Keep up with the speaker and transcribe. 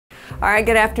All right,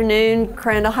 good afternoon,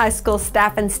 Crandall High School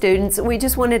staff and students. We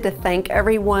just wanted to thank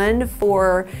everyone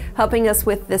for helping us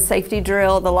with the safety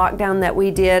drill, the lockdown that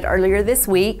we did earlier this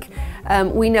week.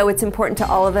 We know it's important to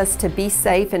all of us to be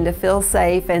safe and to feel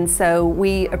safe, and so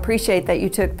we appreciate that you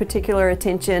took particular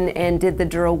attention and did the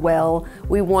drill well.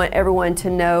 We want everyone to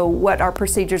know what our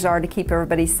procedures are to keep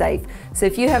everybody safe. So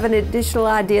if you have any additional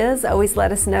ideas, always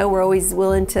let us know. We're always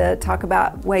willing to talk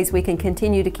about ways we can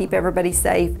continue to keep everybody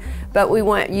safe, but we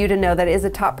want you to know that it is a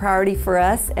top priority for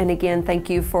us. And again, thank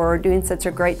you for doing such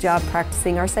a great job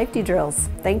practicing our safety drills.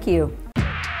 Thank you.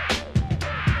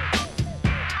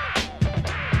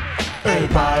 Hey,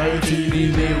 Pirate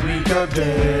TV midweek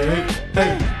update.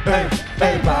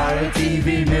 Hey, Pirate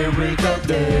TV midweek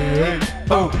update.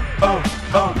 Oh,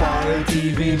 Pirate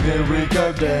TV midweek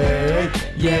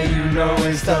update. Yeah, you know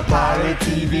it's the Pirate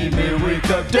TV midweek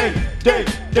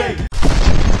update.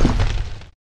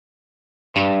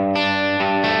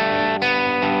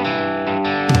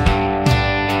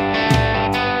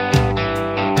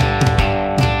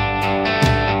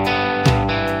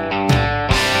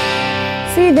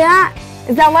 See that?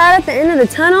 Is that light at the end of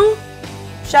the tunnel?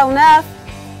 Sure enough.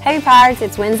 Hey Pirates,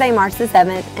 it's Wednesday, March the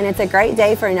 7th, and it's a great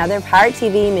day for another Pirate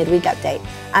TV midweek update.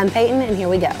 I'm Peyton, and here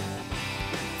we go.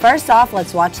 First off,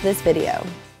 let's watch this video.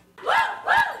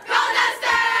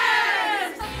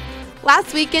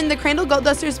 Last weekend, the Crandall Gold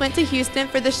Dusters went to Houston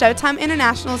for the Showtime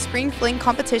International Spring Fling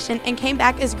competition and came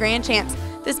back as grand champs.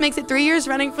 This makes it 3 years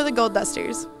running for the Gold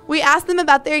Dusters. We asked them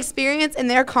about their experience and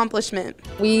their accomplishment.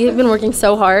 We have been working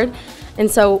so hard, and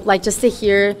so just to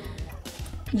hear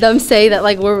them say that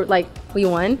we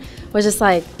won was just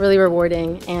really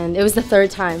rewarding, and it was the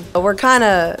third time. We're kind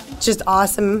of just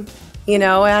awesome, and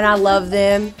I love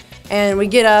them. And we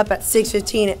get up at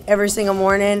 6:15 every single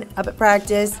morning, up at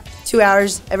practice, 2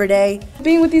 hours every day.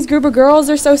 Being with these group of girls,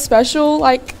 they're so special,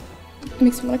 it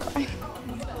makes me want to cry.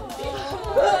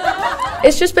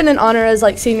 It's just been an honor as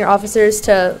senior officers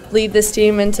to lead this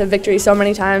team into victory so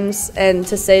many times and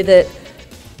to say that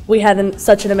we had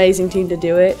such an amazing team to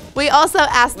do it. We also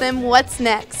asked them what's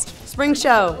next. Spring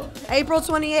show, April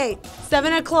 28th,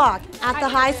 7 o'clock at the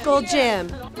high school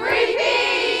gym.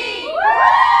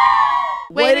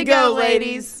 Way to go,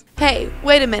 ladies. Hey,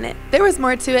 wait a minute. There was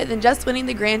more to it than just winning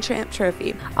the Grand Champ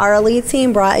Trophy. Our elite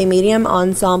team brought a medium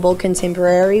ensemble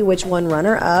contemporary, which won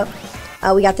runner-up.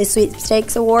 We got the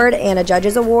Sweepstakes Award and a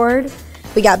Judges Award.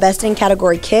 We got Best in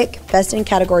Category Kick, Best in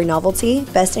Category Novelty,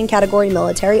 Best in Category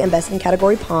Military, and Best in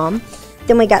Category Pom.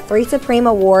 Then we got 3 Supreme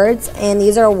Awards, and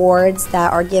these are awards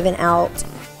that are given out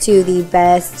to the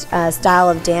best style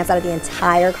of dance out of the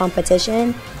entire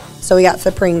competition. So we got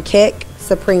Supreme Kick,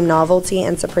 Supreme Novelty,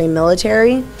 and Supreme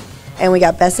Military, and we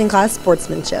got Best in Class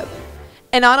Sportsmanship.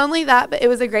 And not only that, but it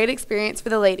was a great experience for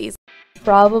the ladies.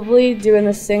 Probably doing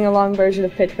the sing-along version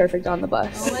of Pitch Perfect on the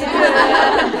bus.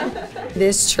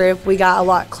 This trip, we got a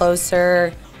lot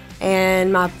closer,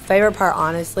 and my favorite part,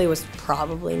 honestly, was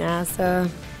probably NASA.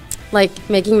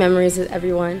 Making memories with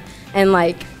everyone, and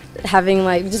having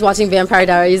just watching Vampire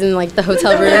Diaries in the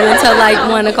hotel room until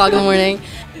 1 o'clock in the morning.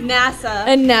 NASA.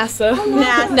 And NASA.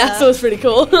 NASA was pretty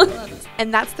cool.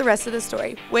 And that's the rest of the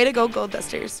story. Way to go, Gold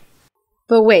Dusters.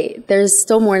 But wait, there's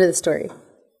still more to the story.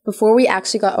 Before we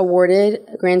actually got awarded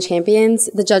grand champions,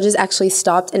 the judges actually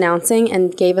stopped announcing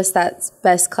and gave us that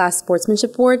Best Class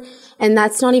Sportsmanship Award, and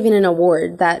that's not even an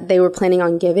award that they were planning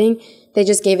on giving. They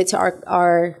just gave it to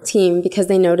our team because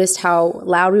they noticed how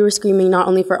loud we were screaming, not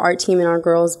only for our team and our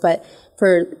girls, but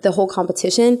for the whole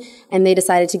competition, and they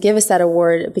decided to give us that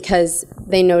award because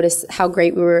they noticed how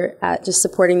great we were at just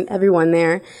supporting everyone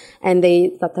there, and they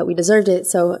thought that we deserved it.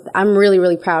 So I'm really,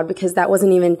 really proud because that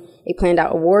wasn't even a planned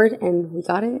out award, and we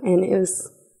got it, and it was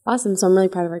awesome. So I'm really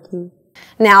proud of our team.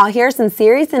 Now, here are some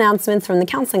serious announcements from the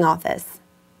counseling office.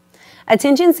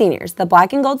 Attention seniors, the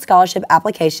Black and Gold Scholarship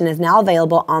application is now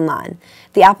available online.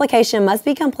 The application must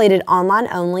be completed online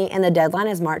only, and the deadline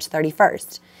is March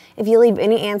 31st. If you leave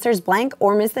any answers blank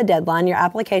or miss the deadline, your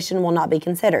application will not be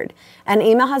considered. An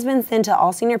email has been sent to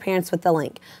all senior parents with the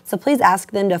link, so please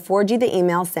ask them to forward you the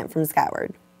email sent from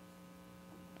Skyward.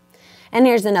 And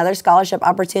here's another scholarship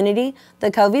opportunity.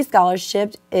 The Covey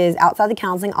Scholarship is outside the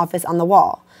counseling office on the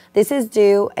wall. This is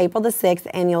due April the 6th,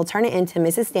 and you'll turn it in to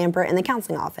Mrs. Stamper in the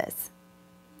counseling office.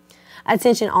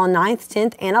 Attention all 9th,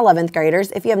 10th, and 11th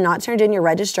graders. If you have not turned in your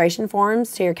registration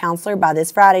forms to your counselor by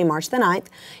this Friday, March the 9th,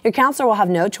 your counselor will have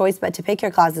no choice but to pick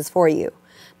your classes for you.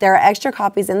 There are extra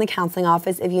copies in the counseling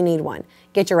office if you need one.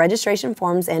 Get your registration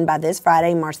forms in by this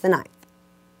Friday, March the 9th.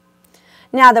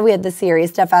 Now that we had the serious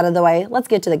stuff out of the way, let's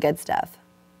get to the good stuff.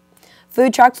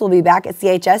 Food trucks will be back at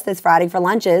CHS this Friday for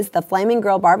lunches. The Flaming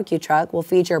Grill barbecue truck will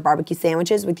feature barbecue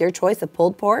sandwiches with your choice of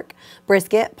pulled pork,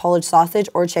 brisket, Polish sausage,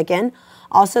 or chicken.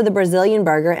 Also the Brazilian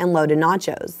burger and loaded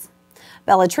nachos.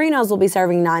 Bellatrino's will be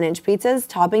serving 9-inch pizzas.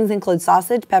 Toppings include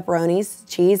sausage, pepperonis,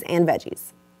 cheese, and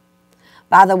veggies.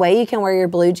 By the way, you can wear your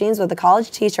blue jeans with a college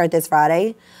t-shirt this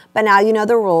Friday, but now you know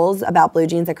the rules about blue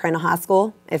jeans at Crandall High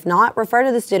School. If not, refer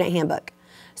to the student handbook.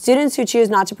 Students who choose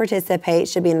not to participate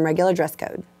should be in regular dress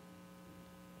code.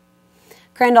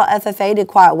 Crandall FFA did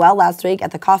quite well last week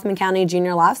at the Kaufman County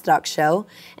Junior Livestock Show.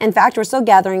 In fact, we're still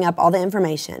gathering up all the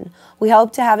information. We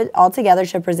hope to have it all together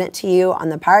to present to you on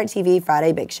the Pirate TV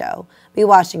Friday Big Show. Be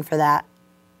watching for that.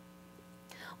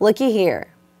 Looky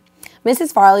here.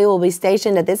 Mrs. Farley will be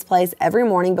stationed at this place every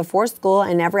morning before school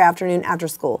and every afternoon after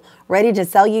school, ready to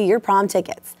sell you your prom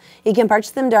tickets. You can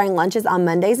purchase them during lunches on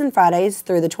Mondays and Fridays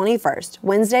through the 21st.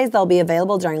 Wednesdays, they'll be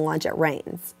available during lunch at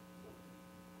Rains.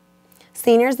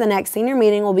 Seniors, the next senior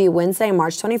meeting will be Wednesday,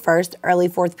 March 21st, early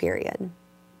 4th period.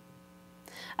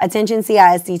 Attention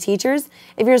CISD teachers,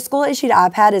 if your school-issued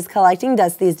iPad is collecting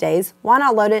dust these days, why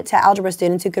not load it to algebra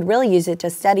students who could really use it to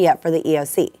study up for the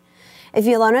EOC? If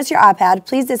you loan us your iPad,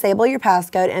 please disable your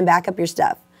passcode and back up your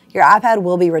stuff. Your iPad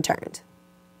will be returned.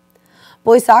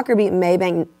 Boys soccer beat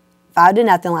Maybank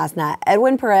 5-0 last night.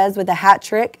 Edwin Perez with a hat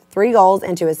trick, 3 goals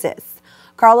and 2 assists.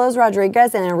 Carlos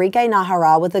Rodriguez and Enrique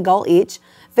Nahara with a goal each.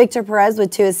 Victor Perez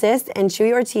with 2 assists and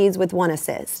Chuy Ortiz with 1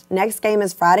 assist. Next game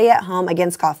is Friday at home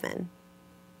against Kaufman.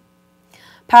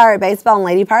 Pirate baseball and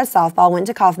Lady Pirate softball went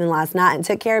to Kaufman last night and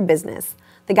took care of business.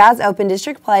 The guys opened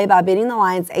district play by beating the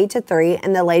Lions 8-3,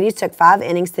 and the ladies took 5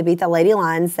 innings to beat the Lady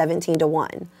Lions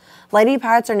 17-1. Lady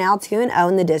Pirates are now 2-0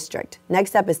 in the district.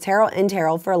 Next up is Terrell and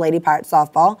Terrell for Lady Pirate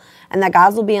softball, and the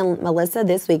guys will be in Melissa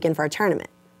this weekend for a tournament.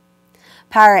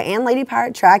 Pirate and Lady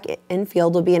Pirate track and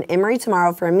field will be in Emory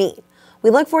tomorrow for a meet. We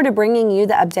look forward to bringing you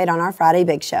the update on our Friday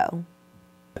Big Show.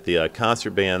 The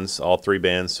concert bands, all 3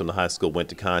 bands from the high school went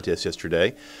to contest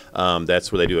yesterday.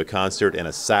 That's where they do a concert and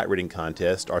a sight reading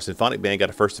contest. Our symphonic band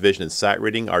got a first division in sight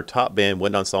reading. Our top band,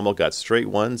 Wind Ensemble, got straight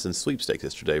 1s and sweepstakes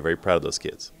yesterday. Very proud of those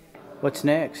kids. What's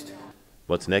next?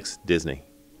 What's next? Disney.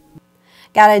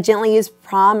 Got a gently used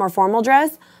prom or formal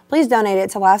dress? Please donate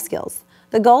it to Life Skills.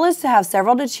 The goal is to have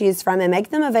several to choose from and make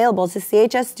them available to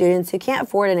CHS students who can't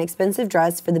afford an expensive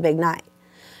dress for the big night.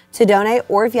 To donate,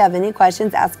 or if you have any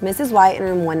questions, ask Mrs. White in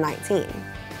room 119.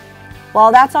 Well,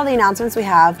 that's all the announcements we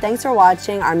have. Thanks for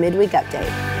watching our midweek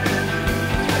update.